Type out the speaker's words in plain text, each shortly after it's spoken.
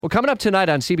Well, coming up tonight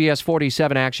on CBS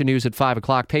 47 Action News at 5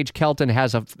 o'clock, Paige Kelton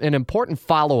has an important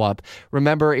follow-up.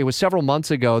 Remember, it was several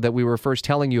months ago that we were first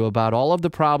telling you about all of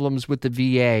the problems with the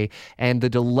VA and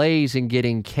the delays in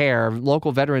getting care.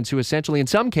 Local veterans who essentially, in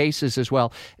some cases as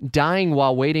well, dying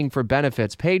while waiting for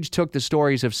benefits. Paige took the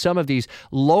stories of some of these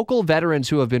local veterans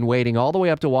who have been waiting all the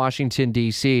way up to Washington,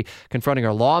 D.C., confronting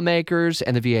our lawmakers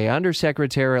and the VA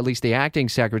undersecretary, or at least the acting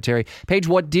secretary. Paige,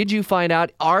 what did you find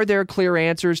out? Are there clear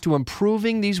answers to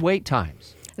improving these wait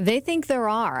times? They think there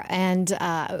are. And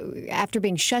after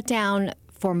being shut down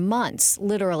for months,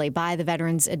 literally, by the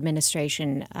Veterans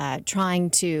Administration, trying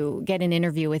to get an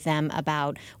interview with them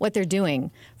about what they're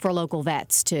doing for local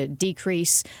vets to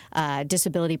decrease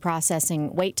disability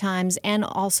processing wait times and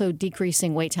also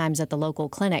decreasing wait times at the local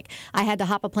clinic. I had to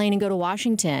hop a plane and go to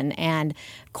Washington and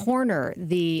corner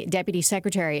the Deputy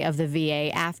Secretary of the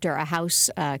VA after a House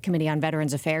Committee on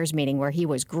Veterans Affairs meeting where he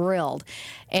was grilled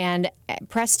and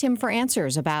pressed him for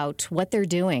answers about what they're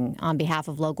doing on behalf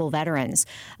of local veterans.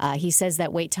 He says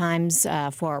that wait times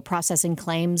for processing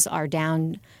claims are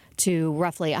down to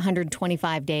roughly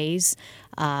 125 days,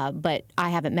 but I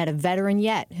haven't met a veteran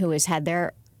yet who has had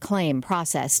their claim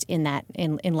processed in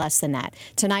less than that.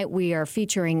 Tonight we are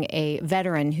featuring a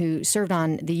veteran who served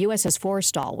on the USS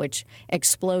Forrestal, which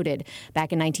exploded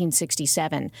back in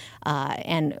 1967,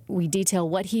 and we detail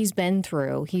what he's been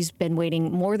through. He's been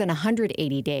waiting more than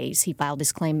 180 days. He filed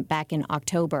his claim back in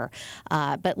October,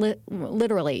 but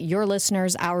literally, your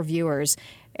listeners, our viewers,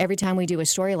 every time we do a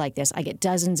story like this, I get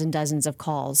dozens and dozens of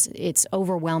calls. It's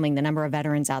overwhelming, the number of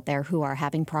veterans out there who are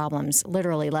having problems,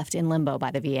 literally left in limbo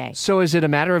by the VA. So is it a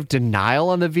matter of denial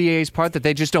on the VA's part that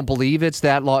they just don't believe it's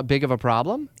that big of a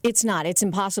problem? It's not. It's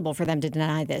impossible for them to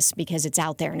deny this because it's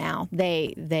out there now.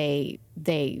 They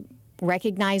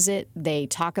recognize it, they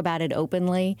talk about it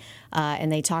openly, and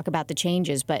they talk about the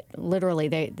changes, but literally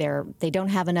they don't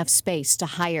have enough space to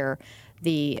hire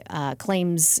the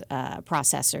claims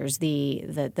processors,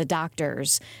 the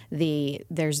doctors.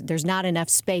 There's not enough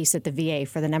space at the VA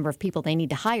for the number of people they need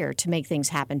to hire to make things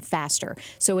happen faster.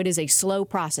 So it is a slow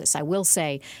process. I will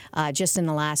say, just in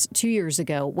the last 2 years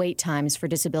ago, wait times for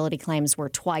disability claims were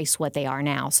twice what they are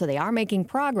now. So they are making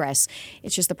progress.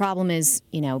 It's just the problem is,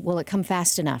 will it come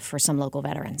fast enough for some local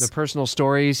veterans? The personal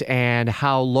stories and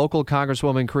how local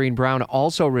Congresswoman Corrine Brown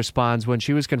also responds when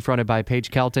she was confronted by Paige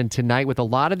Kelton tonight with a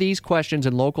lot of these questions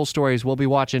and local stories we'll be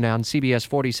watching on CBS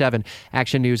 47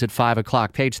 Action News at 5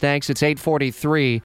 o'clock. Paige, thanks. It's 8:43.